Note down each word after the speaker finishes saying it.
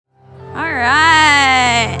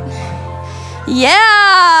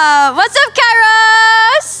Yeah. What's up,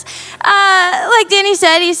 Kairos? Like Danny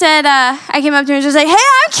said, I came up to him and just like, hey,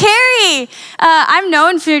 I'm Carrie. I'm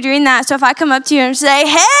known for doing that. So if I come up to you and say,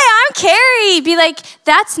 hey, I'm Carrie, be like,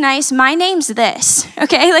 that's nice. My name's this.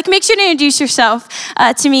 Okay. Like make sure to introduce yourself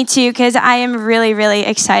to me too, because I am really, really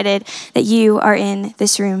excited that you are in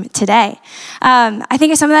this room today. I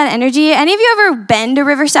think of some of that energy. Any of you ever been to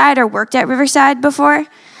Riverside or worked at Riverside before?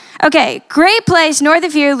 Okay, great place, north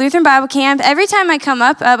of here, Lutheran Bible Camp. Every time I come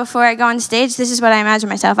up before I go on stage, this is what I imagine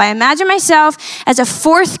myself. I imagine myself as a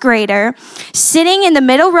fourth grader sitting in the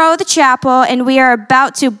middle row of the chapel, and we are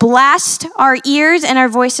about to blast our ears and our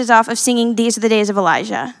voices off of singing These Are the Days of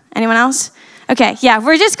Elijah. Anyone else? Okay, yeah,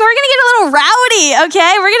 we're going to get a little rowdy,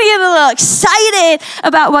 okay? We're going to get a little excited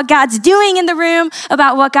about what God's doing in the room,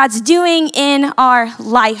 about what God's doing in our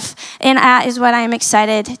life. And that is what I am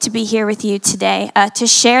excited to be here with you today, to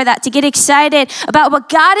share that, to get excited about what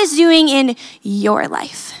God is doing in your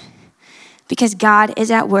life. Because God is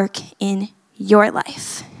at work in your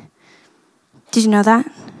life. Did you know that?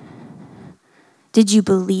 Did you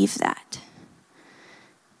believe that?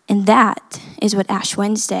 And that is what Ash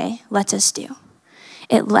Wednesday lets us do.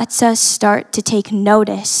 It lets us start to take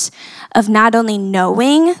notice of not only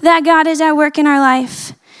knowing that God is at work in our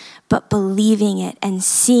life, but believing it and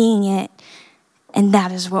seeing it. And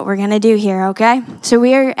that is what we're going to do here, okay? So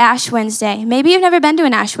we are Ash Wednesday. Maybe you've never been to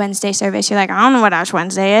an Ash Wednesday service. You're like, I don't know what Ash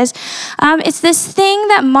Wednesday is. It's this thing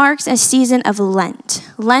that marks a season of Lent.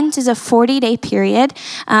 Lent is a 40-day period,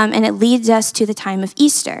 and it leads us to the time of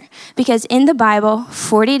Easter. Because in the Bible,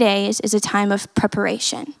 40 days is a time of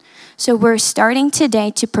preparation. So we're starting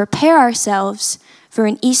today to prepare ourselves for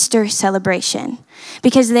an Easter celebration.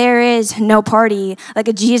 Because there is no party like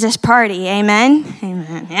a Jesus party, amen?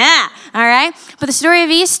 Amen, yeah, all right? But the story of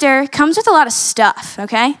Easter comes with a lot of stuff,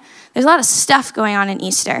 okay? There's a lot of stuff going on in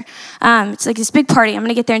Easter. It's like this big party. I'm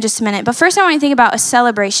gonna get there in just a minute. But first I want to think about a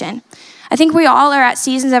celebration. I think we all are at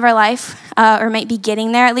seasons of our life, or might be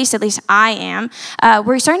getting there, at least I am,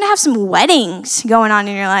 where you're starting to have some weddings going on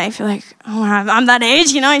in your life. You're like, oh, I'm that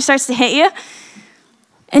age, it starts to hit you.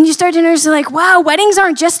 And you start to notice like, wow, weddings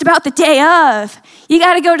aren't just about the day of. You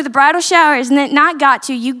got to go to the bridal showers, and then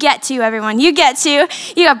you get to, everyone. You get to.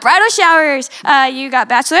 You got bridal showers, you got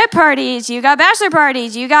bachelorette parties, you got bachelor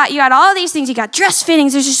parties, you got all these things, you got dress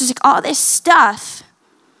fittings, there's just like all this stuff.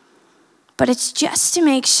 But it's just to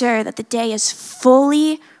make sure that the day is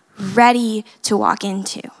fully ready to walk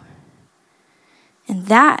into. And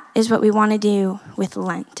that is what we want to do with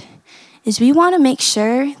Lent. Is we want to make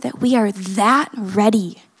sure that we are that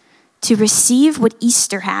ready to receive what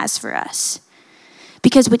Easter has for us.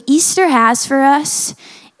 Because what Easter has for us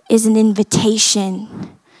is an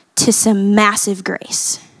invitation to some massive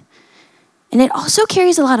grace. And it also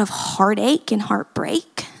carries a lot of heartache and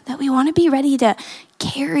heartbreak that we want to be ready to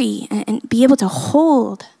carry and be able to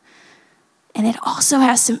hold. And it also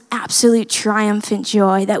has some absolute triumphant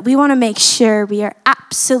joy that we want to make sure we are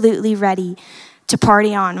absolutely ready to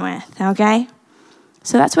party on with, okay?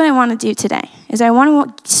 So that's what I want to do today, is I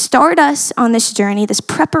want to start us on this journey, this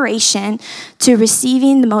preparation to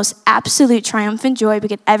receiving the most absolute triumphant joy we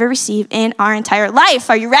could ever receive in our entire life.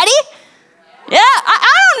 Are you ready? Yeah,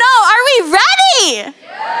 I don't know. Are we ready?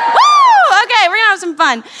 Yeah. Woo! Okay, we're going to have some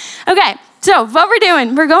fun. Okay, so what we're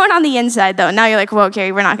doing, we're going on the inside, though. Now you're like, well,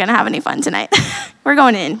 Carrie, we're not going to have any fun tonight. We're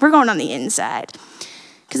going in. We're going on the inside.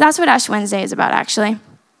 Because that's what Ash Wednesday is about, actually.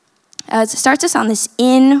 It starts us on this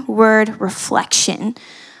inward reflection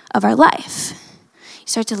of our life. You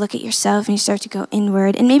start to look at yourself and you start to go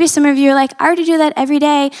inward. And maybe some of you are like, I already do that every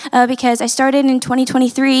day because I started in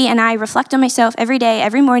 2023 and I reflect on myself every day,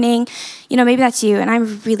 every morning. Maybe that's you. And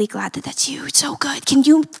I'm really glad that that's you. It's so good. Can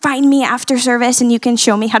you find me after service and you can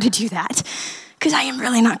show me how to do that? Because I am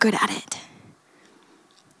really not good at it.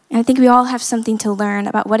 And I think we all have something to learn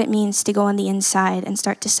about what it means to go on the inside and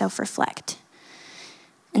start to self-reflect.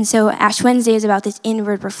 And so Ash Wednesday is about this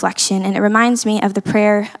inward reflection, and it reminds me of the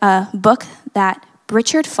prayer book that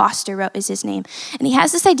Richard Foster wrote, is his name. And he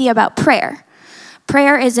has this idea about prayer.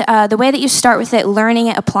 Prayer is the way that you start with it, learning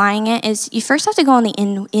it, applying it, is you first have to go on the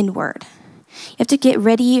inward. You have to get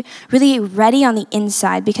ready, really ready on the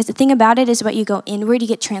inside, because the thing about it is when you go inward, you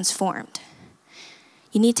get transformed.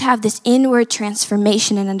 You need to have this inward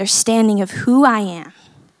transformation and understanding of who I am.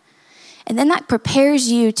 And then that prepares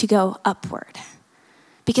you to go upward.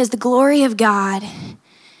 Because the glory of God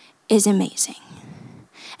is amazing.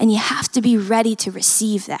 And you have to be ready to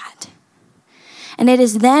receive that. And it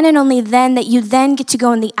is then and only then that you then get to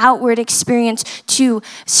go in the outward experience to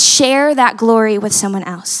share that glory with someone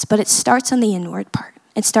else. But it starts on the inward part.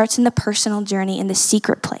 It starts in the personal journey, in the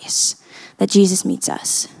secret place that Jesus meets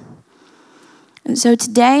us. And so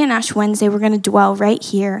today in Ash Wednesday, we're going to dwell right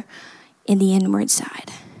here in the inward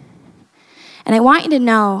side. And I want you to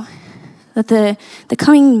know that the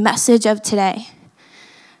coming message of today,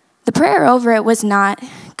 the prayer over it was not,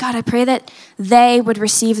 God, I pray that they would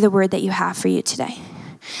receive the word that you have for you today.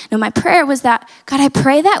 No, my prayer was that, God, I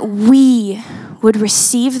pray that we would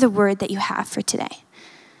receive the word that you have for today.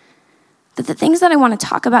 That the things that I want to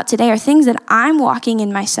talk about today are things that I'm walking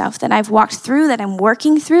in myself, that I've walked through, that I'm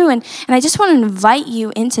working through. And I just want to invite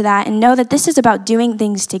you into that and know that this is about doing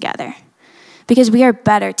things together because we are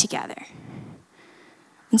better together.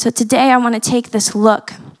 And so today I want to take this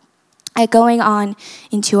look at going on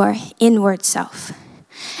into our inward self.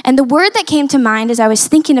 And the word that came to mind as I was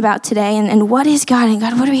thinking about today and what is God and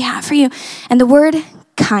God, what do we have for you? And the word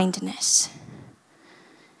kindness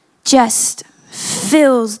just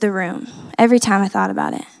fills the room every time I thought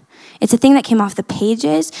about it. It's a thing that came off the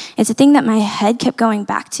pages. It's a thing that my head kept going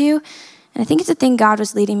back to. And I think it's a thing God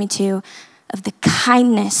was leading me to, of the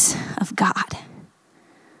kindness of God.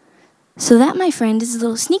 So that, my friend, is a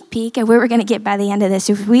little sneak peek at where we're going to get by the end of this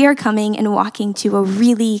if we are coming and walking to a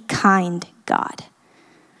really kind God.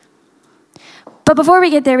 But before we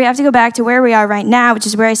get there, we have to go back to where we are right now, which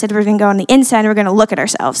is where I said we're going to go on the inside and we're going to look at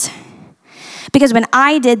ourselves. Because when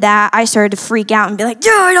I did that, I started to freak out and be like,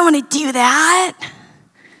 I don't want to do that.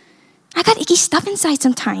 I got icky stuff inside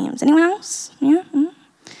sometimes. Anyone else? Yeah?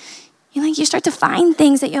 You start to find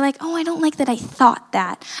things that you're like, oh, I don't like that I thought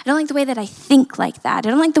that. I don't like the way that I think like that. I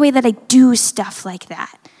don't like the way that I do stuff like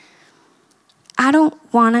that. I don't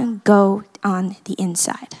want to go on the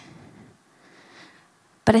inside.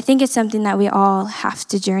 But I think it's something that we all have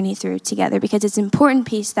to journey through together because it's an important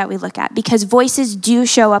piece that we look at because voices do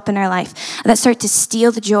show up in our life that start to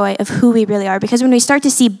steal the joy of who we really are. Because when we start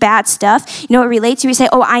to see bad stuff, you know what we relate to? We say,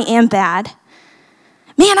 oh, I am bad.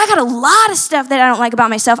 Man, I got a lot of stuff that I don't like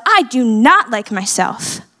about myself. I do not like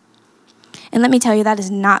myself. And let me tell you, that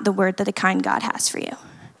is not the word that a kind God has for you.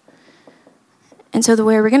 And so the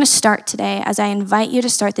way we're going to start today, as I invite you to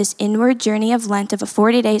start this inward journey of Lent of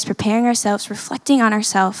 40 days, preparing ourselves, reflecting on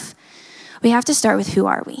ourselves, we have to start with who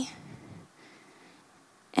are we?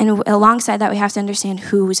 And alongside that, we have to understand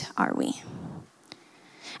whose are we?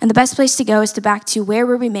 And the best place to go is back to where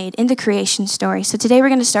were we made in the creation story. So today we're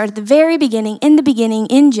going to start at the very beginning,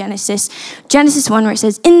 in Genesis 1, where it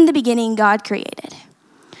says, in the beginning, God created.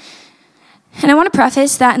 And I want to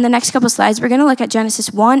preface that in the next couple slides, we're going to look at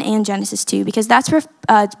Genesis 1 and Genesis 2, because that's where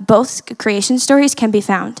both creation stories can be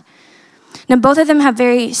found. Now, both of them have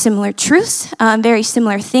very similar truths, very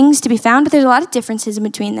similar things to be found, but there's a lot of differences in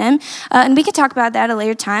between them. And we could talk about that at a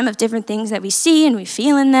later time of different things that we see and we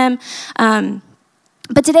feel in them.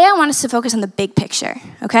 But today I want us to focus on the big picture,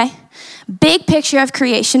 okay? Big picture of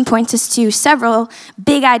creation points us to several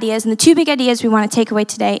big ideas. And the two big ideas we want to take away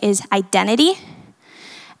today is identity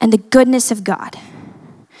and the goodness of God.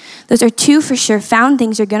 Those are two for sure found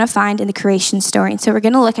things you're going to find in the creation story. And so we're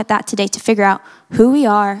going to look at that today to figure out who we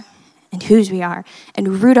are and whose we are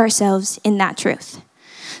and root ourselves in that truth.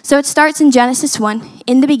 So it starts in Genesis 1.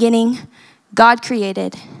 In the beginning, God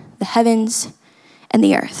created the heavens and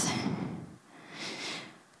the earth.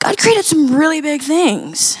 God created some really big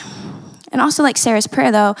things. And also like Sarah's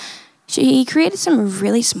prayer though, she created some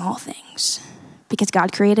really small things because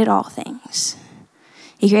God created all things.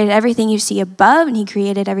 He created everything you see above and he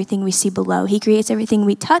created everything we see below. He creates everything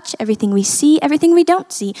we touch, everything we see, everything we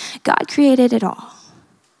don't see. God created it all.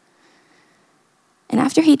 And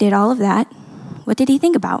after he did all of that, what did he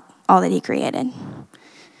think about all that he created?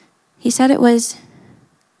 He said it was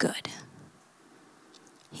good.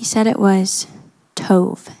 He said it was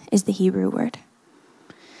Tov is the Hebrew word.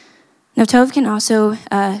 Now, Tov can also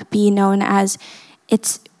be known as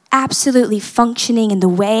it's absolutely functioning in the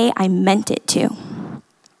way I meant it to.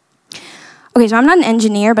 Okay, so I'm not an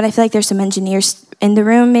engineer, but I feel like there's some engineers in the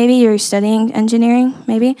room. Maybe you're studying engineering,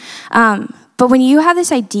 maybe. But when you have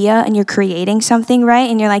this idea and you're creating something, right,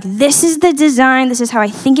 and you're like, this is the design, this is how I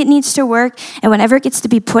think it needs to work, and whenever it gets to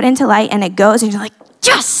be put into light and it goes, and you're like,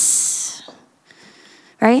 yes,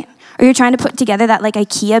 right? Or you're trying to put together that like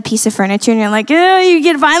IKEA piece of furniture and you're like, you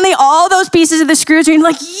get finally all those pieces of the screws and you're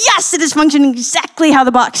like, yes, it is functioning exactly how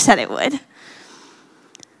the box said it would.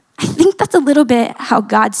 I think that's a little bit how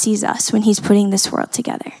God sees us when he's putting this world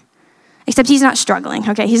together. Except he's not struggling,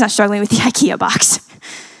 okay? He's not struggling with the IKEA box.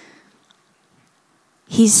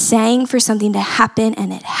 He's saying for something to happen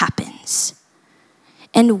and it happens.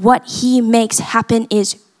 And what he makes happen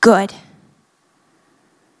is good.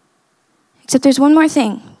 Except there's one more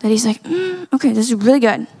thing that he's like, okay, this is really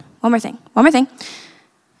good. One more thing.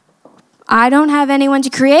 I don't have anyone to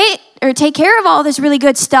create or take care of all this really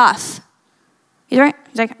good stuff. He's right.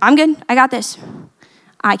 He's like, I'm good. I got this.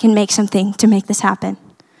 I can make something to make this happen.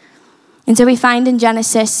 And so we find in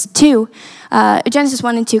Genesis 2, Genesis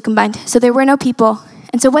 1 and 2 combined. So there were no people.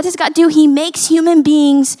 And so what does God do? He makes human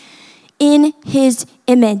beings in his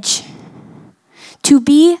image to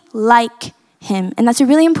be like him. And that's a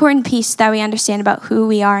really important piece that we understand about who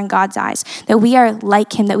we are in God's eyes, that we are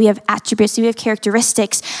like him, that we have attributes, that we have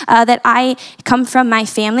characteristics, that I come from my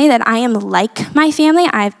family, that I am like my family.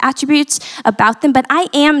 I have attributes about them, but I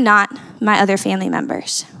am not my other family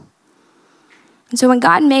members. And so when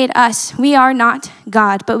God made us, we are not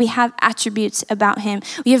God, but we have attributes about him.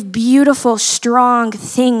 We have beautiful, strong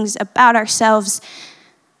things about ourselves.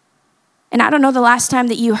 And I don't know the last time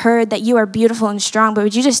that you heard that you are beautiful and strong, but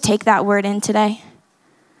would you just take that word in today?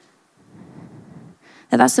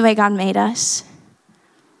 That that's the way God made us.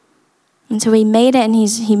 And so he made it, and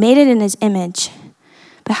he made it in his image.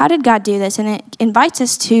 But how did God do this? And it invites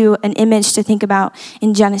us to an image to think about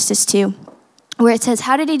in Genesis 2, where it says,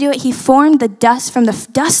 how did he do it? He formed the dust from the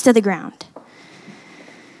dust of the ground.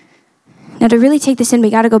 Now to really take this in, we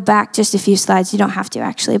got to go back just a few slides. You don't have to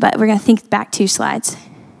actually, but we're going to think back 2 slides.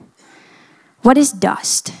 What is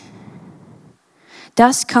dust?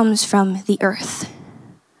 Dust comes from the earth.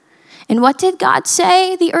 And what did God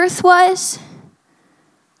say the earth was?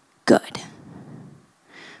 Good.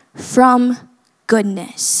 From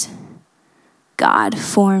goodness, God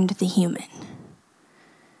formed the human.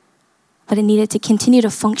 But it needed to continue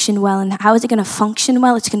to function well. And how is it going to function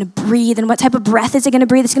well? It's going to breathe. And what type of breath is it going to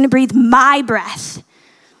breathe? It's going to breathe my breath.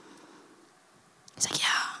 It's like,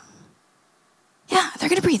 yeah, they're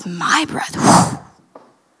going to breathe my breath. Whew.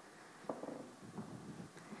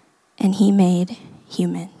 And he made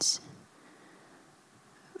humans.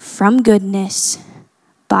 From goodness,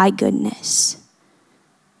 by goodness,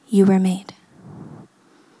 you were made.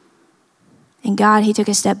 And God, he took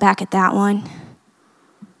a step back at that one.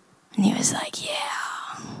 And he was like,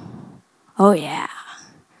 yeah. Oh, yeah.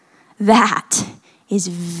 That is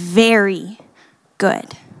very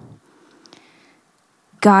good.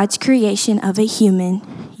 God's creation of a human,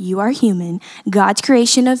 you are human, God's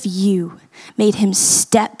creation of you made him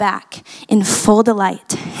step back in full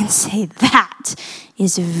delight and say, that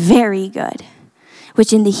is very good,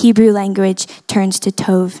 which in the Hebrew language turns to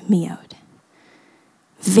tov miod.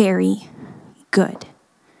 Very good.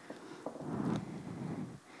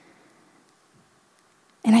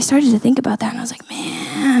 And I started to think about that, and I was like,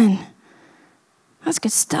 man, that's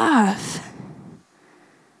good stuff.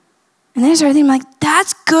 And then I started thinking, like,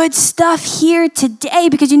 that's good stuff here today,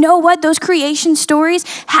 because you know what? Those creation stories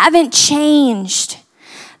haven't changed.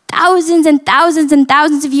 Thousands and thousands and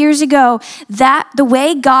thousands of years ago, that the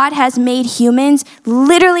way God has made humans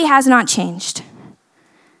literally has not changed.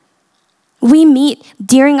 We meet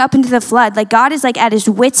during up into the flood. Like, God is like at his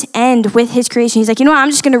wit's end with his creation. He's like, you know what? I'm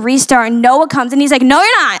just going to restart. And Noah comes and he's like, no,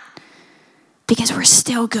 you're not. Because we're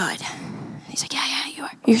still good. And he's like, yeah, you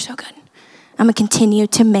are. You're so good. I'm going to continue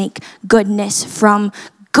to make goodness from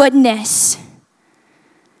goodness.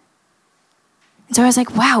 And so I was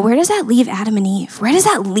like, wow, where does that leave Adam and Eve? Where does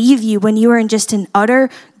that leave you when you are in just an utter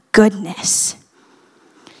goodness?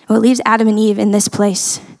 Well, it leaves Adam and Eve in this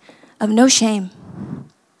place of no shame.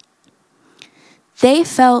 They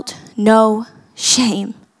felt no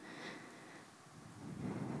shame.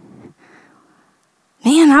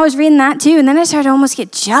 Man, I was reading that too, and then I started to almost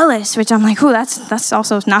get jealous, which I'm like, oh, that's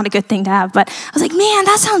also not a good thing to have. But I was like, man,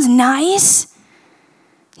 that sounds nice.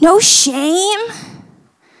 No shame.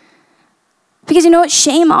 Because you know what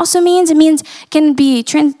shame also means? It means can be,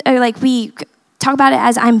 we talk about it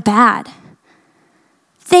as I'm bad.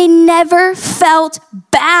 They never felt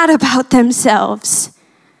bad about themselves.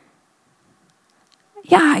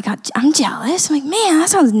 Yeah, I'm jealous. I'm like, man, that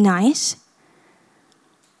sounds nice.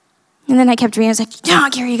 And then I kept reading. I was like, oh,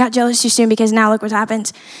 Gary, you got jealous too soon because now look what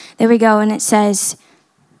happens. There we go. And it says,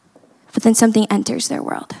 but then something enters their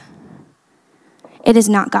world. It is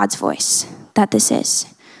not God's voice that this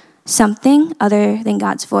is. Something other than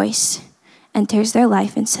God's voice enters their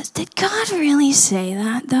life and says, did God really say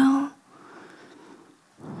that though?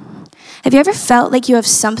 Have you ever felt like you have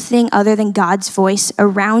something other than God's voice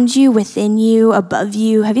around you, within you, above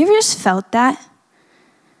you? Have you ever just felt that?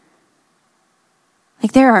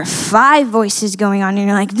 Like there are 5 voices going on and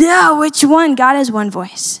you're like, no, which one? God has one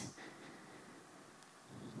voice.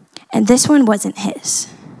 And this one wasn't his.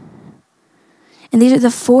 And these are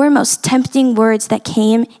the 4 most tempting words that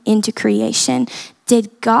came into creation.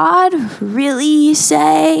 Did God really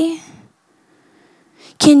say?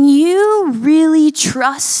 Can you really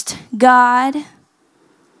trust God?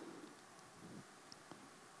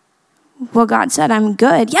 Well, God said, I'm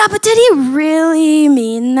good. Yeah, but did he really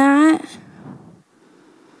mean that?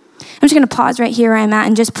 I'm just going to pause right here where I'm at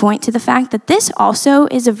and just point to the fact that this also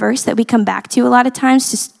is a verse that we come back to a lot of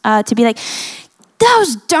times to be like,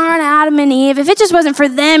 those darn Adam and Eve, if it just wasn't for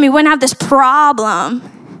them, we wouldn't have this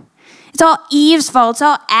problem. It's all Eve's fault. It's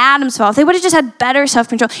all Adam's fault. If they would have just had better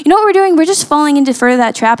self-control. You know what we're doing? We're just falling into further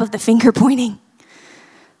that trap of the finger pointing.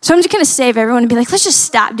 So I'm just going to save everyone and be like, let's just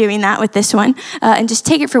stop doing that with this one and just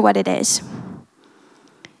take it for what it is.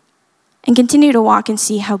 And continue to walk and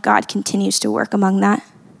see how God continues to work among that.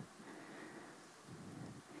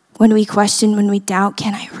 When we question, when we doubt,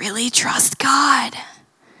 can I really trust God?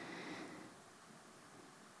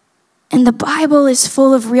 And the Bible is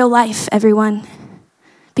full of real life, everyone.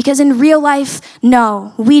 Because in real life,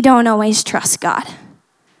 no, we don't always trust God.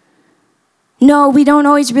 No, we don't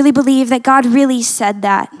always really believe that God really said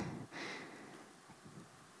that.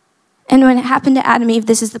 And when it happened to Adam and Eve,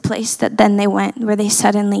 this is the place that then they went, where they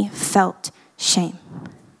suddenly felt shame.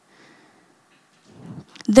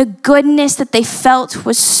 The goodness that they felt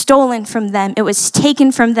was stolen from them. It was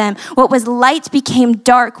taken from them. What was light became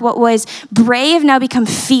dark. What was brave now became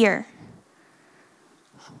fear.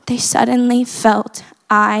 They suddenly felt,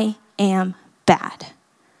 I am bad.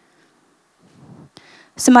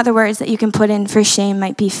 Some other words that you can put in for shame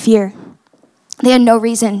might be fear. They had no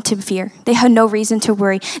reason to fear. They had no reason to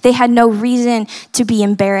worry. They had no reason to be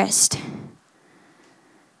embarrassed.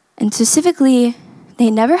 And specifically, they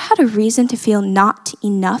never had a reason to feel not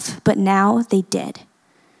enough, but now they did.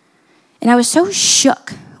 And I was so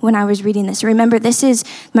shook when I was reading this. Remember, this is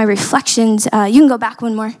my reflections. You can go back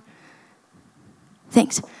one more.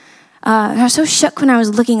 Thanks. I was so shook when I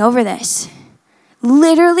was looking over this.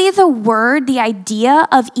 Literally, the word, the idea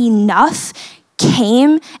of enough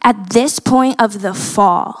came at this point of the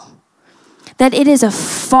fall. That it is a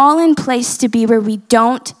fallen place to be where we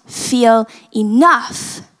don't feel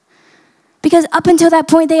enough. Because up until that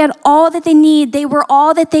point, they had all that they need. They were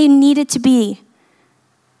all that they needed to be.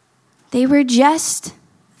 They were just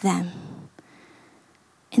them.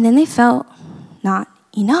 And then they felt not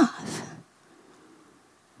enough.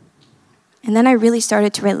 And then I really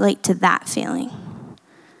started to relate to that feeling.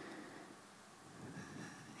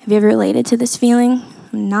 Have you ever related to this feeling?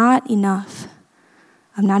 I'm not enough.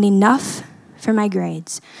 I'm not enough for my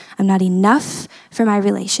grades. I'm not enough for my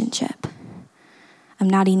relationship. I'm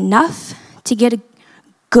not enough to get a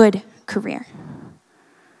good career.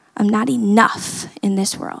 I'm not enough in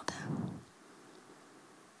this world.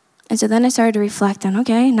 And so then I started to reflect on,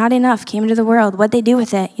 okay, not enough, came into the world. What'd they do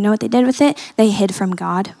with it? You know what they did with it? They hid from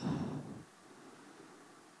God.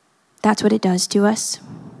 That's what it does to us.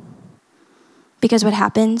 Because what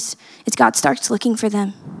happens is God starts looking for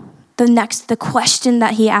them. The question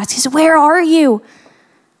that he asks is, where are you?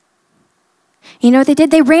 You know what they did?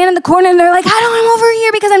 They ran in the corner and they're like, I'm over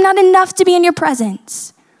here because I'm not enough to be in your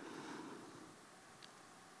presence.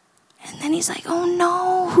 And then he's like, oh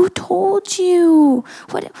no, who told you?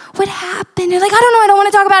 What happened? They're like, I don't know, I don't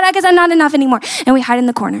want to talk about it because I'm not enough anymore. And we hide in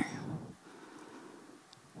the corner.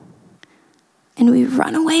 And we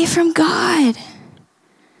run away from God.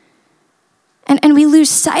 And we lose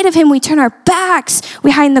sight of him. We turn our backs.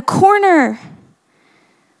 We hide in the corner.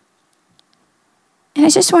 And I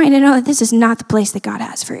just want you to know that this is not the place that God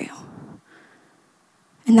has for you.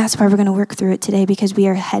 And that's why we're going to work through it today, because we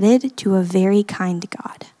are headed to a very kind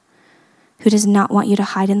God who does not want you to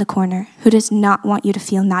hide in the corner, who does not want you to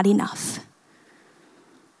feel not enough.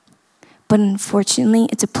 But unfortunately,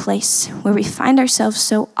 it's a place where we find ourselves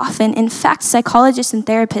so often. In fact, psychologists and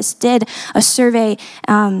therapists did a survey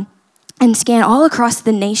and scan all across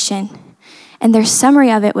the nation. And their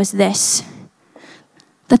summary of it was this: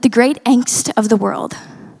 that the great angst of the world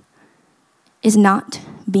is not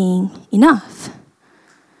being enough.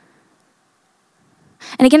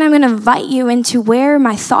 And again, I'm going to invite you into where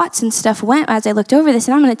my thoughts and stuff went as I looked over this.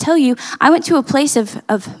 And I'm going to tell you, I went to a place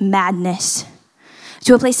of madness,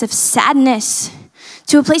 to a place of sadness,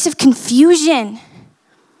 to a place of confusion.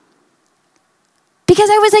 Because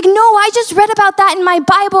I was like, no, I just read about that in my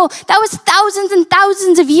Bible. That was thousands and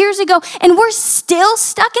thousands of years ago, and we're still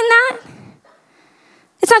stuck in that?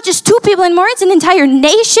 It's not just two people anymore, it's an entire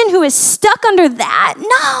nation who is stuck under that?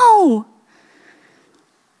 No.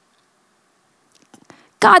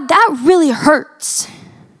 God, that really hurts.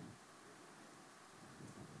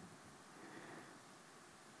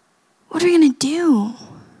 What are we going to do?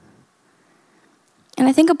 And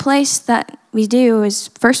I think a place that we do is,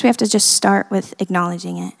 first we have to just start with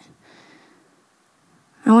acknowledging it.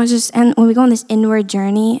 And when we go on this inward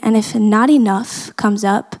journey, and if not enough comes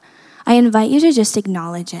up, I invite you to just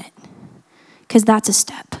acknowledge it, because that's a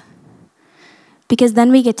step. Because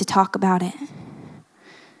then we get to talk about it.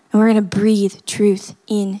 And we're going to breathe truth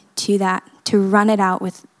into that, to run it out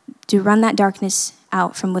to run that darkness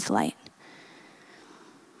out from with light.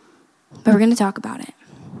 But we're going to talk about it.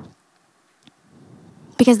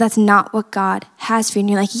 Because that's not what God has for you. And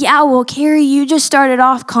you're like, yeah, well, Carrie, you just started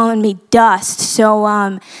off calling me dust.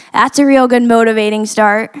 So that's a real good motivating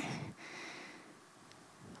start.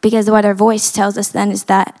 Because what our voice tells us then is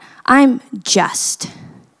that I'm just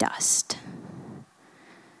dust.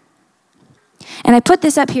 And I put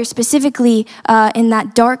this up here specifically in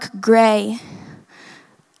that dark gray.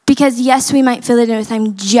 Because yes, we might fill it in with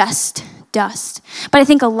I'm just dust. But I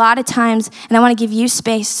think a lot of times, and I want to give you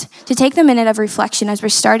space to take the minute of reflection as we're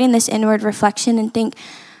starting this inward reflection and think,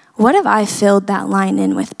 what have I filled that line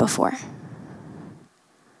in with before?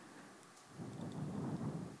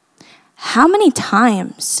 How many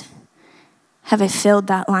times have I filled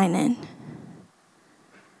that line in?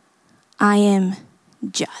 I am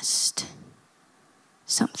just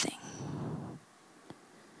something.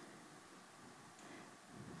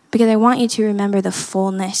 Because I want you to remember the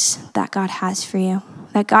fullness that God has for you.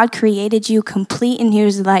 That God created you complete and he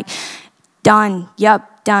was like, done,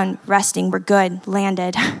 yep, done, resting, we're good,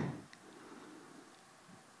 landed.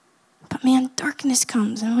 But man, darkness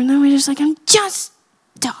comes and we're just like, I'm just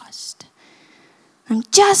dust. I'm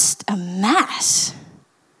just a mess.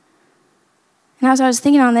 And as I was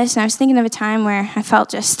thinking on this, and I was thinking of a time where I felt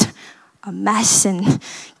just a mess and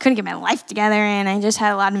couldn't get my life together, and I just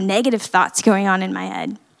had a lot of negative thoughts going on in my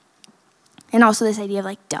head. And also this idea of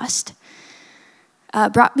like dust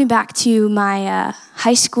brought me back to my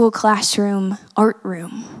high school classroom art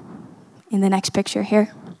room in the next picture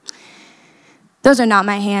here. Those are not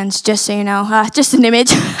my hands, just so you know, just an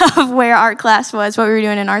image of where art class was, what we were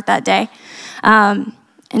doing in art that day. And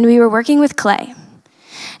we were working with clay.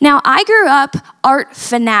 Now, I grew up art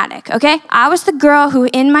fanatic, okay? I was the girl who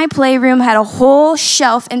in my playroom had a whole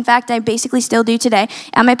shelf. In fact, I basically still do today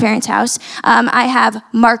at my parents' house. I have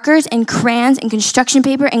markers and crayons and construction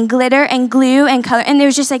paper and glitter and glue and color. And it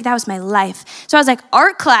was just like, that was my life. So I was like,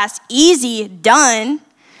 art class, easy, done.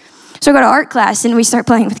 So I go to art class and we start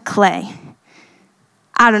playing with clay.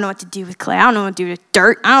 I don't know what to do with clay. I don't know what to do with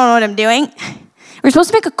dirt. I don't know what I'm doing. We're supposed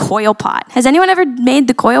to make a coil pot. Has anyone ever made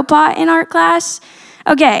the coil pot in art class?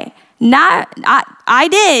 Okay, I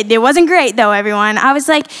did. It wasn't great though, everyone. I was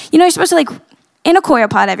like, you're supposed to like, in a coil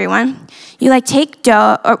pot, everyone, you like take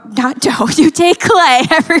dough, or not dough, you take clay,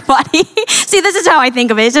 everybody. See, this is how I think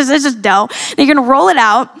of it. It's just dough. And you're gonna roll it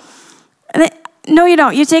out. No, you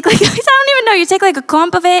don't. You take like, I don't even know. You take like a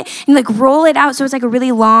clump of it and like roll it out so it's like a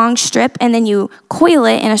really long strip, and then you coil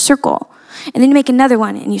it in a circle. And then you make another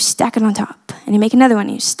one and you stack it on top. And you make another one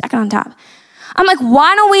and you stack it on top. I'm like,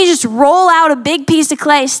 why don't we just roll out a big piece of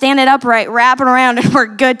clay, stand it upright, wrap it around, and we're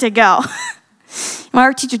good to go? My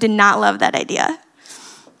art teacher did not love that idea.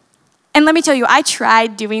 And let me tell you, I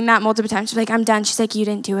tried doing that multiple times. She's like, I'm done. She's like, you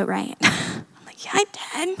didn't do it right. I'm like, yeah,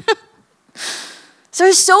 I did. So I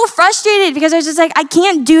was so frustrated because I was just like, I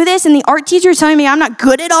can't do this. And the art teacher is telling me I'm not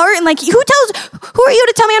good at art. And like, who are you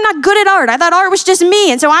to tell me I'm not good at art? I thought art was just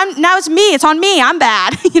me. And so now it's me. It's on me. I'm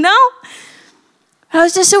bad, I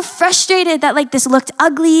was just so frustrated that like this looked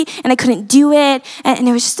ugly and I couldn't do it. And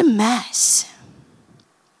it was just a mess.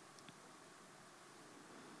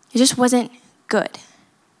 It just wasn't good.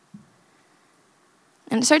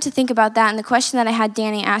 And I started to think about that. And the question that I had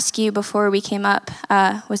Danny ask you before we came up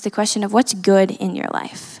was the question of what's good in your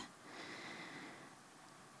life?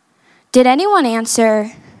 Did anyone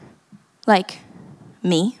answer like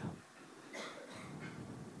me?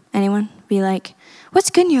 Anyone be like, what's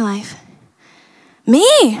good in your life?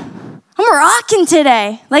 Me. I'm rocking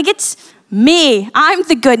today. Like it's me. I'm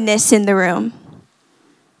the goodness in the room.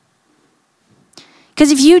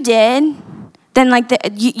 Because if you did, then like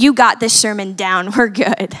you got this sermon down. We're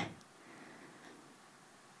good.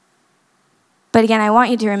 But again, I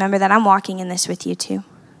want you to remember that I'm walking in this with you too.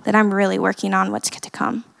 That I'm really working on what's to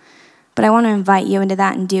come. But I want to invite you into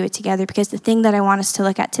that and do it together, because the thing that I want us to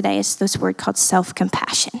look at today is this word called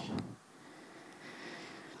self-compassion.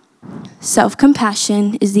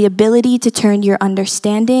 Self-compassion is the ability to turn your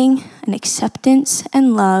understanding and acceptance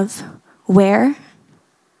and love where?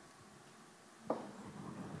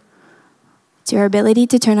 It's your ability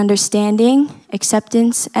to turn understanding,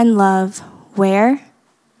 acceptance, and love where?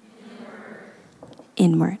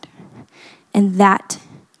 Inward. And that,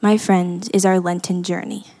 my friends, is our Lenten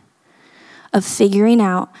journey of figuring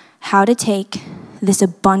out how to take this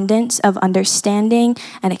abundance of understanding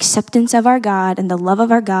and acceptance of our God and the love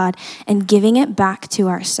of our God and giving it back to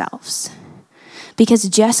ourselves. Because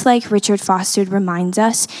just like Richard Foster reminds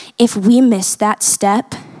us, if we miss that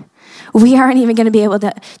step, we aren't even going to be able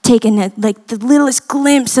to take in like the littlest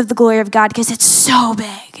glimpse of the glory of God, because it's so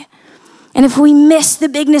big. And if we miss the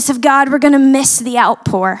bigness of God, we're going to miss the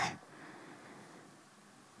outpour.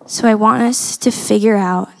 So I want us to figure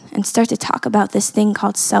out and start to talk about this thing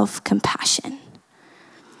called self-compassion.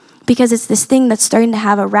 Because it's this thing that's starting to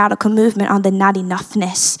have a radical movement on the not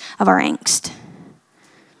enoughness of our angst.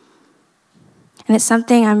 And it's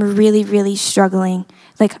something I'm really, really struggling,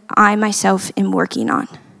 like I myself am working on.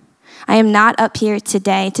 I am not up here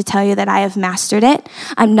today to tell you that I have mastered it.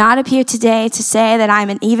 I'm not up here today to say that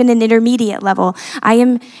I'm even an intermediate level. I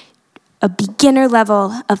am a beginner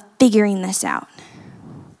level of figuring this out.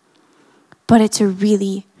 But it's a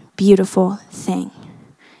really beautiful thing.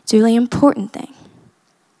 It's a really important thing.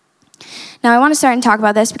 Now, I want to start and talk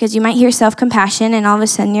about this because you might hear self-compassion and all of a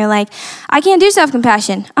sudden you're like, I can't do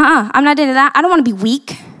self-compassion. I'm not into that. I don't want to be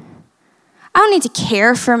weak. I don't need to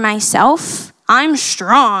care for myself. I'm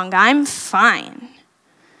strong. I'm fine.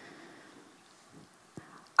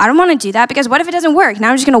 I don't want to do that because what if it doesn't work? Now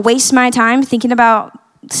I'm just going to waste my time thinking about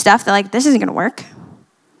stuff that this isn't going to work.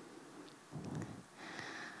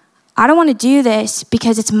 I don't want to do this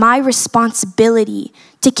because it's my responsibility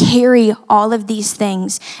to carry all of these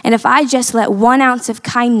things. And if I just let 1 ounce of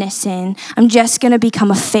kindness in, I'm just going to become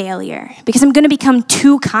a failure because I'm going to become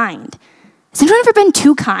too kind. Has anyone ever been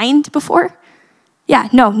too kind before? Yeah,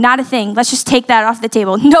 no, not a thing. Let's just take that off the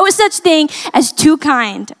table. No such thing as too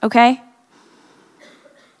kind, okay?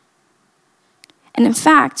 And in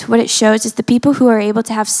fact, what it shows is the people who are able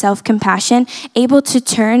to have self-compassion, able to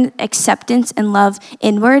turn acceptance and love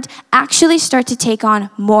inward, actually start to take on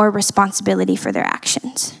more responsibility for their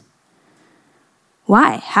actions.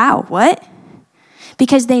 Why? How? What?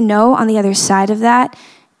 Because they know on the other side of that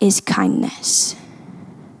is kindness.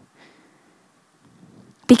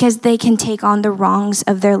 Because they can take on the wrongs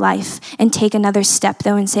of their life and take another step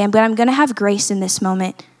though and say, but I'm going to have grace in this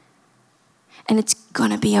moment and it's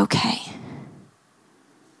going to be okay.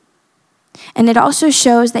 And it also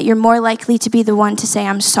shows that you're more likely to be the one to say,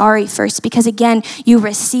 I'm sorry first, because again, you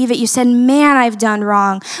receive it. You said, man, I've done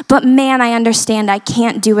wrong, but man, I understand I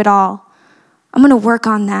can't do it all. I'm going to work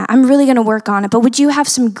on that. I'm really going to work on it. But would you have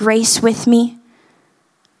some grace with me?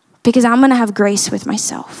 Because I'm going to have grace with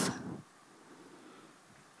myself.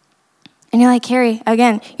 And you're like, Carrie,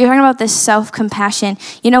 again, you're talking about this self-compassion.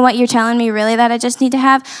 You know what you're telling me really that I just need to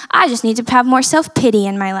have? I just need to have more self-pity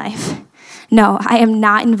in my life. No, I am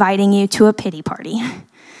not inviting you to a pity party.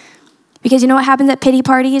 Because you know what happens at pity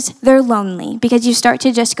parties? They're lonely because you start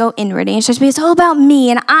to just go inward and it starts to be, it's all about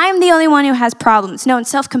me and I'm the only one who has problems. No, in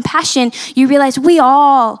self-compassion, you realize we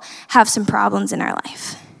all have some problems in our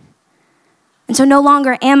life. And so no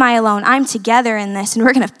longer am I alone. I'm together in this and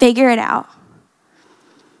we're going to figure it out.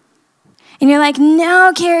 And you're like,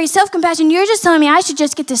 no, Carrie, self-compassion, you're just telling me I should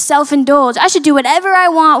just get to self-indulge. I should do whatever I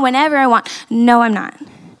want, whenever I want. No, I'm not.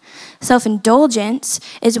 Self-indulgence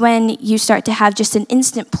is when you start to have just an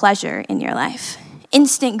instant pleasure in your life,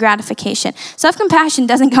 instant gratification. Self-compassion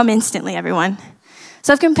doesn't come instantly, everyone.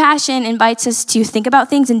 Self-compassion invites us to think about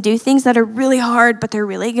things and do things that are really hard, but they're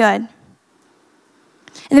really good.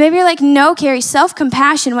 And then maybe you're like, no, Carrie,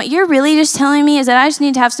 self-compassion, what you're really just telling me is that I just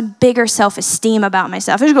need to have some bigger self-esteem about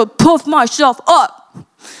myself. I just go puff myself up.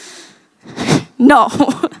 No.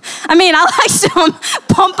 I mean, I like some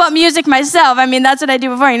pump up music myself. I mean, that's what I do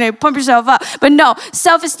before, you pump yourself up. But no,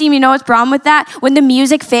 self-esteem, you know what's the problem with that? When the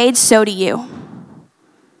music fades, so do you.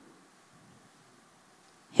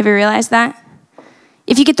 Have you realized that?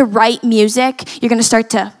 If you get the right music, you're going to start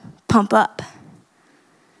to pump up.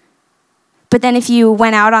 But then if you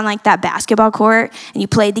went out on that basketball court and you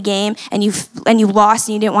played the game and you lost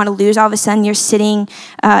and you didn't want to lose, all of a sudden you're sitting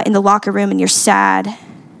in the locker room and you're sad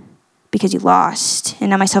because you lost, and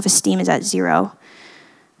now my self-esteem is at 0.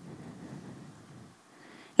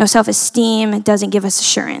 No, self-esteem doesn't give us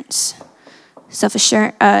assurance.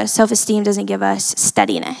 Self-esteem doesn't give us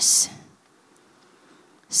steadiness.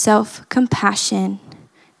 Self-compassion,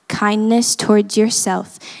 kindness towards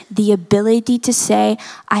yourself, the ability to say,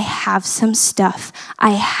 I have some stuff, I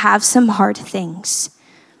have some hard things,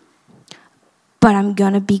 but I'm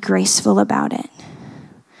going to be graceful about it.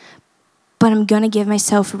 But I'm going to give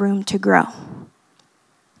myself room to grow.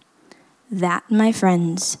 That, my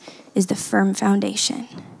friends, is the firm foundation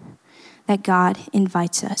that God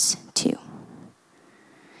invites us to.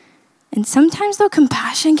 And sometimes, though,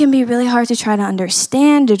 compassion can be really hard to try to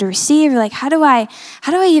understand or to receive. You're like, how do I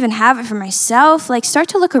even have it for myself? Start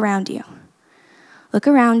to look around you. Look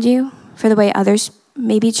around you for the way others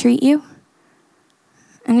maybe treat you.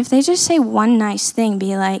 And if they just say one nice thing,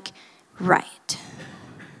 be like, right.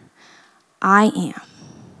 I am.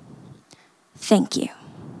 Thank you.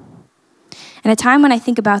 And a time when I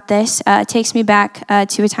think about this, it takes me back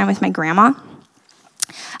to a time with my grandma.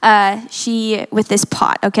 she, with this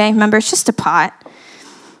pot, okay? Remember, it's just a pot.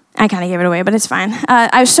 I kind of gave it away, but it's fine.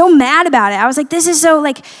 I was so mad about it. I was like, this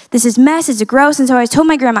is mess, it's gross. And so I told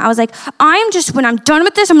my grandma, I was like, when I'm done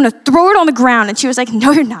with this, I'm going to throw it on the ground. And she was like,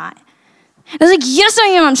 no, you're not. I was like, yes, I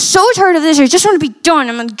am. I'm so tired of this. I just want to be done.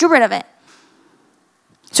 I'm going to get rid of it.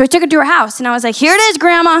 So I took it to her house, and I was like, here it is,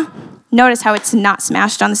 Grandma. Notice how it's not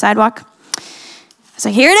smashed on the sidewalk. I was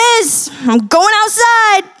like, here it is. I'm going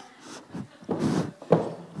outside.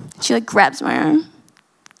 She grabs my arm,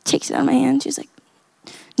 takes it out of my hand. She's like,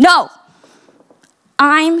 no,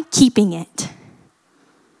 I'm keeping it.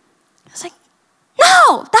 I was like,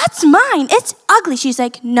 no, that's mine. It's ugly. She's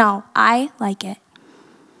like, no, I like it.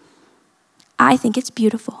 I think it's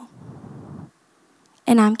beautiful.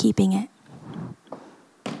 And I'm keeping it.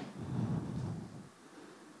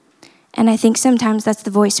 And I think sometimes that's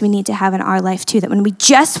the voice we need to have in our life too, that when we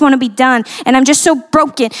just want to be done, and I'm just so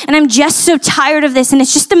broken, and I'm just so tired of this, and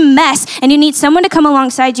it's just a mess, and you need someone to come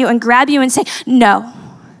alongside you and grab you and say, no,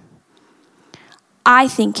 I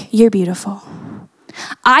think you're beautiful.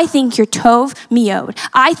 I think you're tov miod.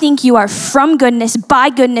 I think you are from goodness,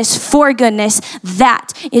 by goodness, for goodness.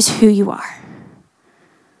 That is who you are.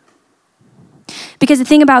 Because the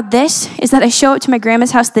thing about this is that I show up to my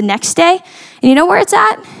grandma's house the next day, and you know where it's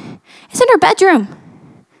at? It's in her bedroom.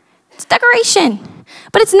 It's decoration.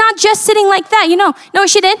 But it's not just sitting like that. You know what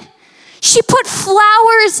she did? She put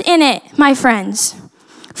flowers in it, my friends.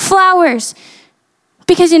 Flowers.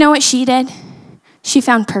 Because you know what she did? She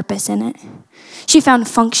found purpose in it. She found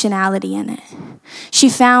functionality in it. She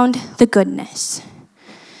found the goodness.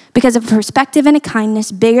 Because of a perspective and a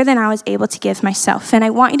kindness bigger than I was able to give myself. And I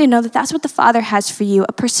want you to know that that's what the Father has for you.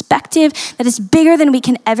 A perspective that is bigger than we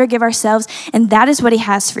can ever give ourselves. And that is what he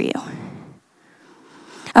has for you.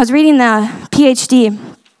 I was reading the PhD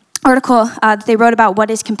article that they wrote about what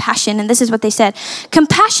is compassion. And this is what they said.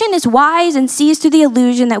 Compassion is wise and sees through the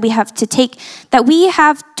illusion that we have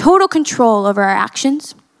total control over our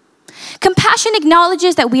actions. Compassion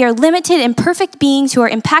acknowledges that we are limited, imperfect beings who are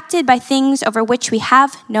impacted by things over which we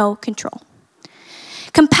have no control.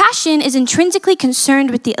 Compassion is intrinsically concerned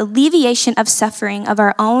with the alleviation of suffering of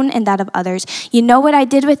our own and that of others. You know what I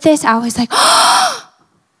did with this? I was like, oh,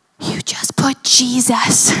 you just put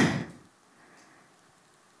Jesus.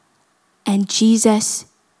 And Jesus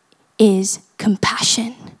is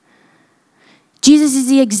compassion. Jesus is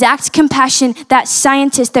the exact compassion that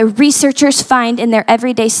scientists, that researchers find in their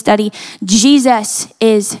everyday study. Jesus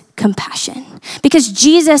is compassion. Because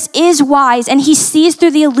Jesus is wise and he sees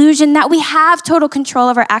through the illusion that we have total control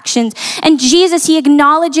of our actions. And Jesus, he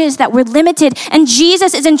acknowledges that we're limited. And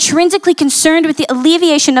Jesus is intrinsically concerned with the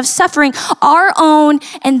alleviation of suffering, our own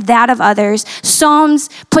and that of others. Psalms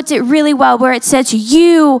puts it really well where it says,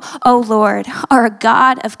 you, O Lord, are a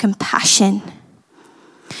God of compassion.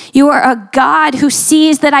 You are a God who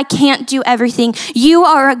sees that I can't do everything. You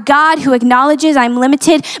are a God who acknowledges I'm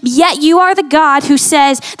limited, yet you are the God who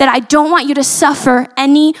says that I don't want you to suffer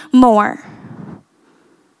anymore.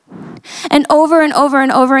 And over and over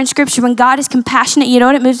and over in Scripture, when God is compassionate, you know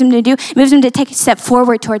what it moves him to do? It moves him to take a step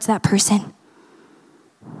forward towards that person.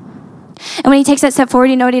 And when he takes that step forward,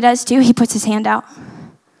 you know what he does too? He puts his hand out.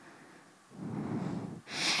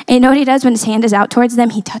 And you know what he does when his hand is out towards them?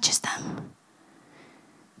 He touches them.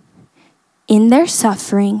 In their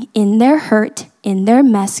suffering, in their hurt, in their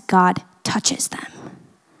mess, God touches them.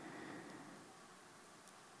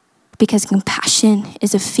 Because compassion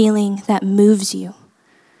is a feeling that moves you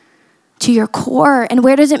to your core. And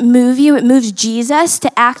where does it move you? It moves Jesus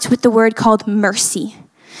to act with the word called mercy.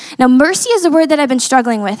 Now, mercy is a word that I've been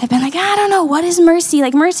struggling with. I've been like, I don't know, what is mercy?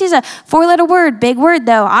 Like, mercy is a 4-letter word, big word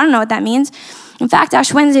though. I don't know what that means. In fact,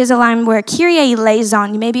 Ash Wednesday is a line where Kyrie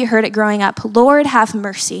eleison, you maybe heard it growing up, Lord have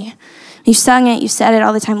mercy. You sung it, you said it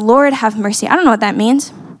all the time, Lord have mercy. I don't know what that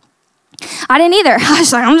means. I didn't either. I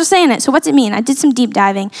was like, I'm just saying it. So what's it mean? I did some deep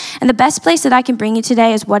diving. And the best place that I can bring you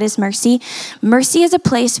today is what is mercy? Mercy is a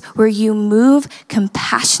place where you move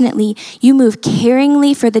compassionately, you move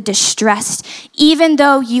caringly for the distressed, even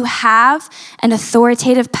though you have an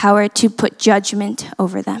authoritative power to put judgment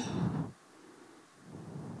over them.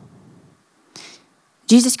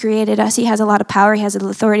 Jesus created us. He has a lot of power. He has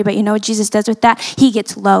authority. But you know what Jesus does with that? He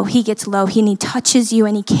gets low. He gets low. And he touches you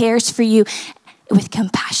and he cares for you with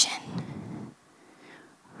compassion.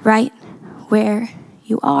 Right where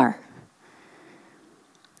you are.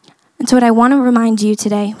 And so what I want to remind you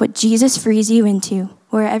today, what Jesus frees you into,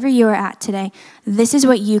 wherever you are at today, this is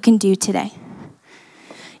what you can do today.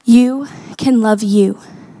 You can love you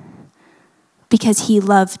because he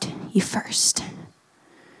loved you first.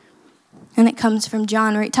 And it comes from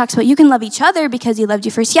John, where it talks about you can love each other because he loved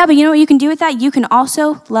you first. Yeah, but you know what you can do with that? You can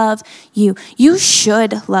also love you. You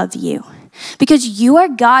should love you because you are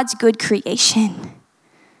God's good creation.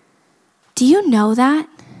 Do you know that?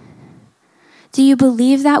 Do you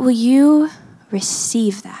believe that? Will you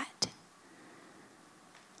receive that?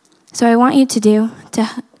 So I want you to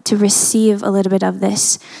receive a little bit of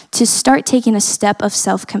this, to start taking a step of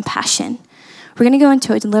self-compassion. We're going to go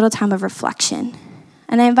into a little time of reflection.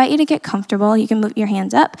 And I invite you to get comfortable. You can move your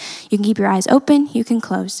hands up. You can keep your eyes open. You can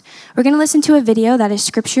close. We're going to listen to a video that is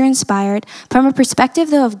scripture inspired from a perspective,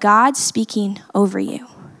 though, of God speaking over you.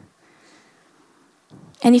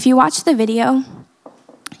 And if you watch the video,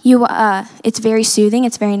 it's very soothing.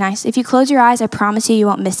 It's very nice. If you close your eyes, I promise you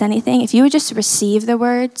won't miss anything. If you would just receive the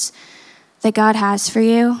words that God has for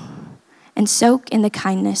you and soak in the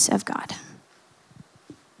kindness of God.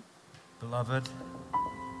 Beloved,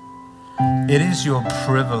 it is your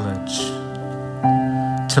privilege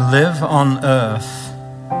to live on earth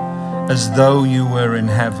as though you were in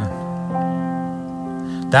heaven.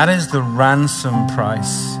 That is the ransom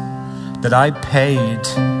price that I paid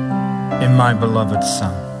in my beloved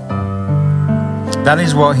Son. That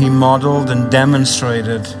is what he modeled and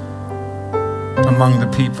demonstrated among the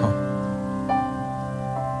people.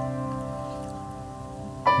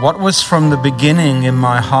 What was from the beginning in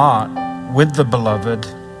my heart with the beloved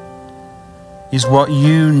is what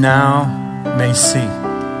you now may see,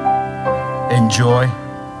 enjoy,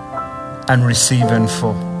 and receive in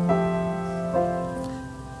full.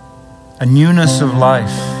 A newness of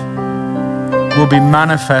life will be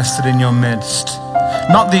manifested in your midst.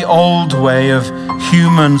 Not the old way of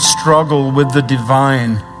human struggle with the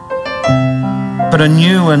divine, but a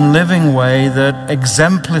new and living way that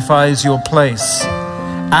exemplifies your place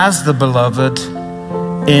as the beloved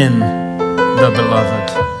in the beloved.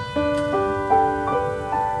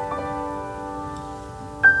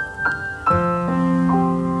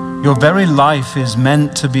 Your very life is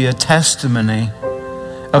meant to be a testimony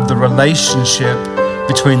of the relationship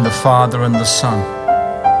between the Father and the Son,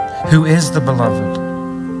 who is the beloved.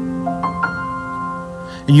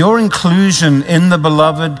 And your inclusion in the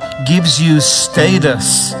beloved gives you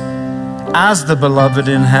status as the beloved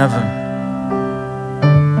in heaven.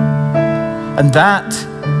 And that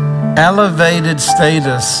elevated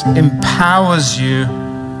status empowers you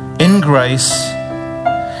in grace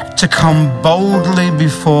to come boldly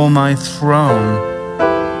before my throne,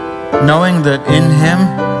 knowing that in him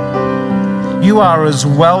you are as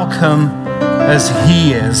welcome as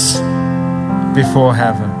he is before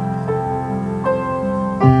heaven.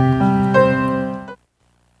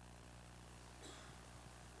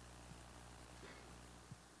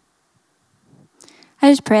 I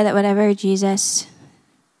just pray that whatever Jesus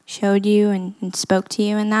showed you and spoke to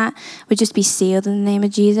you in that would just be sealed in the name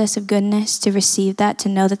of Jesus, of goodness, to receive that, to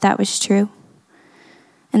know that that was true.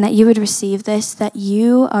 And that you would receive this, that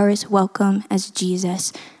you are as welcome as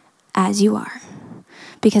Jesus as you are,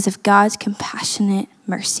 because of God's compassionate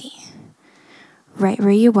mercy. Right where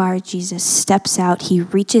you are, Jesus steps out, he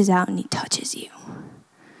reaches out and he touches you.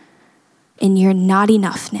 In your not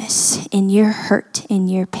enoughness, in your hurt, in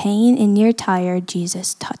your pain, in your tired,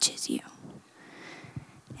 Jesus touches you.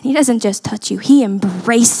 And he doesn't just touch you, he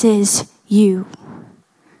embraces you.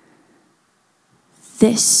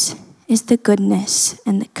 This is the goodness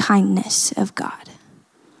and the kindness of God.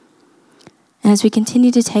 And as we continue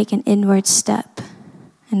to take an inward step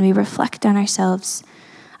and we reflect on ourselves,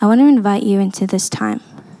 I want to invite you into this time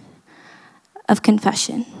of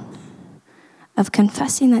confession, of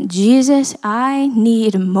confessing that, Jesus, I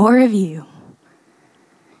need more of you.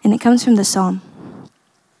 And it comes from the Psalm.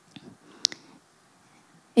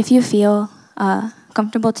 If you feel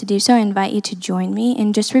comfortable to do so, I invite you to join me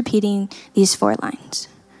in just repeating these 4 lines.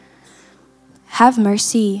 Have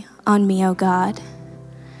mercy on me, O God,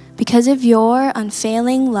 because of your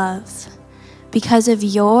unfailing love, because of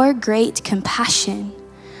your great compassion,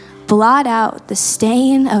 blot out the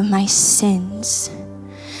stain of my sins.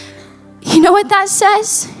 You know what that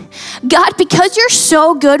says? God, because you're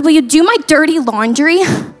so good, will you do my dirty laundry?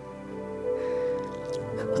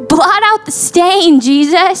 Blot out the stain,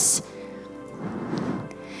 Jesus.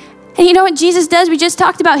 And you know what Jesus does? We just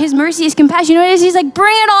talked about his mercy, his compassion. You know what it is? He's like,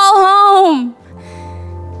 bring it all home.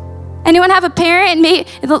 Anyone have a parent,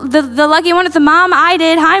 the lucky one with the mom? I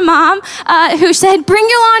did. Hi, Mom. Who said, bring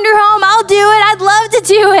your laundry home. I'll do it. I'd love to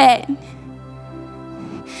do it.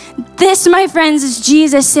 This, my friends, is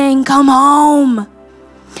Jesus saying, come home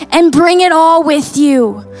and bring it all with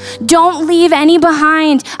you. Don't leave any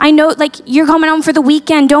behind. I know, like, you're coming home for the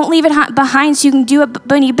weekend. Don't leave it behind so you can do it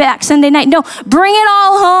when you back Sunday night. No, bring it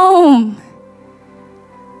all home.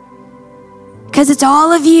 because it's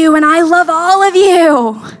all of you and I love all of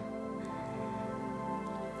you.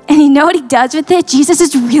 And you know what he does with it? Jesus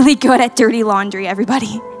is really good at dirty laundry,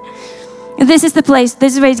 everybody. This is the place,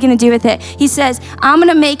 this is what he's gonna do with it. He says, I'm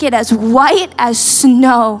gonna make it as white as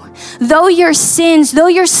snow. Though your sins, though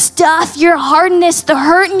your stuff, your hardness, the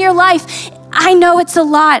hurt in your life, I know it's a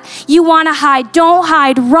lot. You wanna hide, don't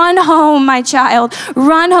hide. Run home, my child.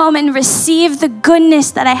 Run home and receive the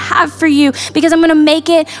goodness that I have for you, because I'm gonna make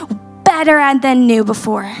it better than new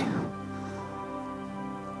before.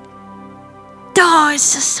 Oh,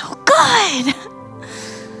 it's just so good.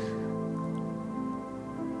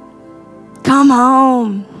 Come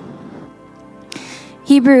home.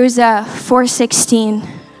 Hebrews 4:16.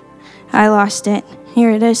 I lost it. Here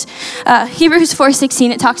it is. Hebrews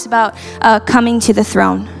 4:16, it talks about coming to the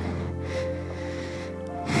throne.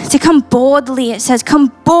 To come boldly, it says,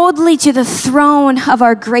 come boldly to the throne of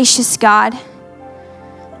our gracious God,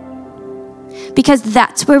 because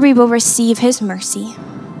that's where we will receive his mercy,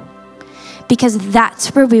 because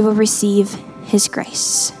that's where we will receive his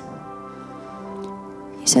grace.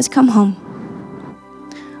 He says, come home.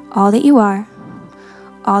 All that you are,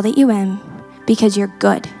 all that you am, because you're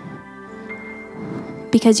good,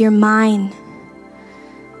 because you're mine,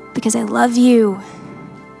 because I love you.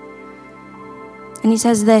 And he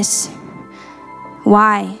says this,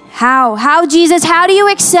 why? How, Jesus, how do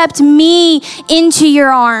you accept me into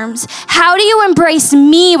your arms? How do you embrace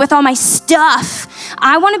me with all my stuff?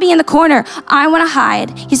 I want to be in the corner. I want to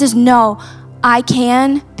hide. He says, no, I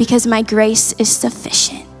can, because my grace is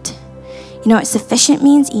sufficient. You know what sufficient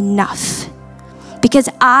means? Enough. Because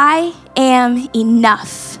I am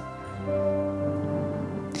enough.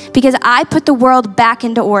 Because I put the world back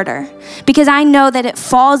into order. Because I know that it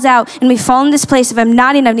falls out and we fall in this place of I'm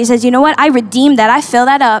not enough. And he says, you know what? I redeemed that. I fill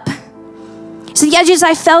that up. So yeah, Jesus,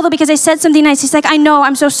 I fell though because I said something nice. He's like, I know,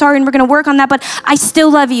 I'm so sorry, and we're going to work on that, but I still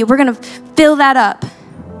love you. We're going to fill that up.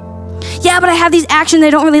 Yeah, but I have these actions I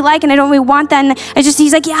don't really like and I don't really want that. And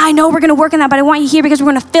he's like, yeah, I know we're going to work on that, but I want you here because we're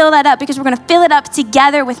going to fill that up, because we're going to fill it up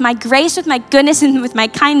together with my grace, with my goodness, and with my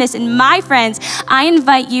kindness. And my friends, I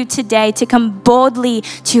invite you today to come boldly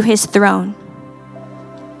to his throne,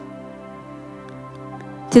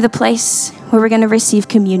 to the place where we're going to receive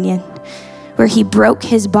communion, where he broke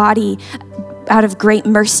his body out of great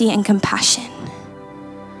mercy and compassion.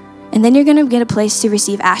 And then you're going to get a place to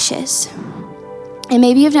receive ashes. And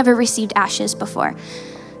maybe you've never received ashes before.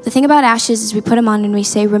 The thing about ashes is we put them on and we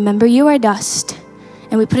say, remember you are dust.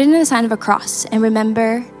 And we put it in the sign of a cross. And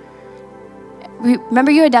remember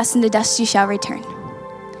you are dust, and the dust you shall return.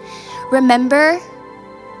 Remember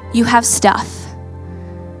you have stuff.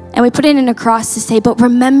 And we put it in a cross to say, but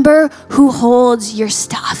remember who holds your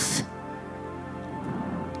stuff.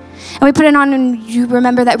 And we put it on and you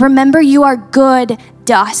remember that. Remember you are good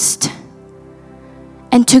dust.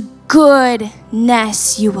 And to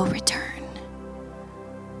goodness you will return.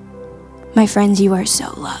 My friends, you are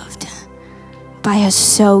so loved by a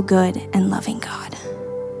so good and loving God.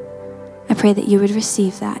 I pray that you would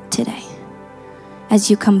receive that today as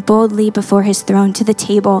you come boldly before his throne to the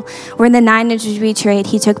table where in the 9 was betrayed,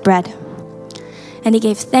 he took bread and he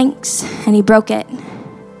gave thanks and he broke it.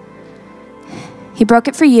 He broke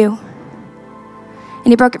it for you, and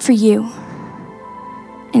he broke it for you,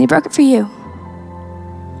 and he broke it for you.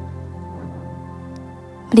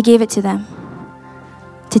 But he gave it to them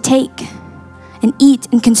to take and eat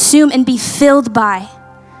and consume and be filled by,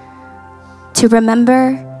 to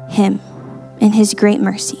remember him in his great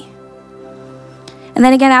mercy. And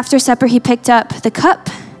then again after supper, he picked up the cup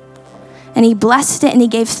and he blessed it and he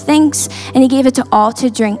gave thanks and he gave it to all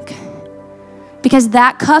to drink. Because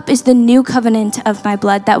that cup is the new covenant of my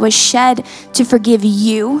blood that was shed to forgive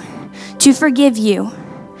you,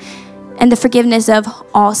 and the forgiveness of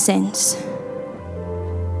all sins.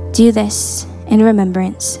 Do this in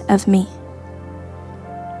remembrance of me.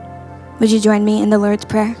 Would you join me in the Lord's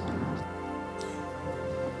Prayer?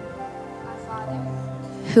 Our Father,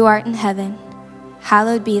 who art in heaven,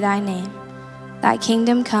 hallowed be thy name. Thy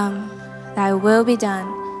kingdom come, thy will be done,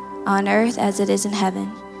 on earth as it is in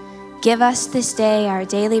heaven. Give us this day our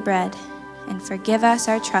daily bread, and forgive us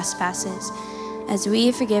our trespasses, as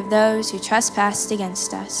we forgive those who trespass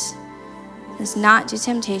against us. Lead us not to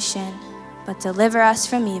temptation, but deliver us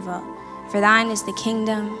from evil. For thine is the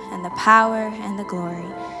kingdom and the power and the glory,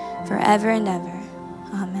 forever and ever.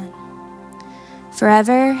 Amen.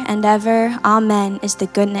 Forever and ever, amen, is the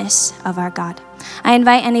goodness of our God. I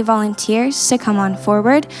invite any volunteers to come on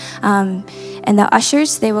forward. And the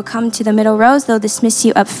ushers, they will come to the middle rows. They'll dismiss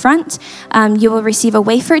you up front. You will receive a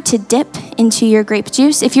wafer to dip into your grape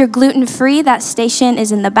juice. If you're gluten-free, that station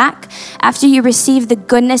is in the back. After you receive the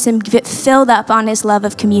goodness and get filled up on his love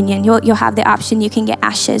of communion, you'll have the option. You can get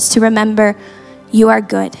ashes to remember you are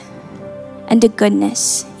good, and to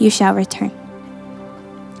goodness you shall return.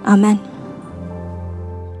 Amen.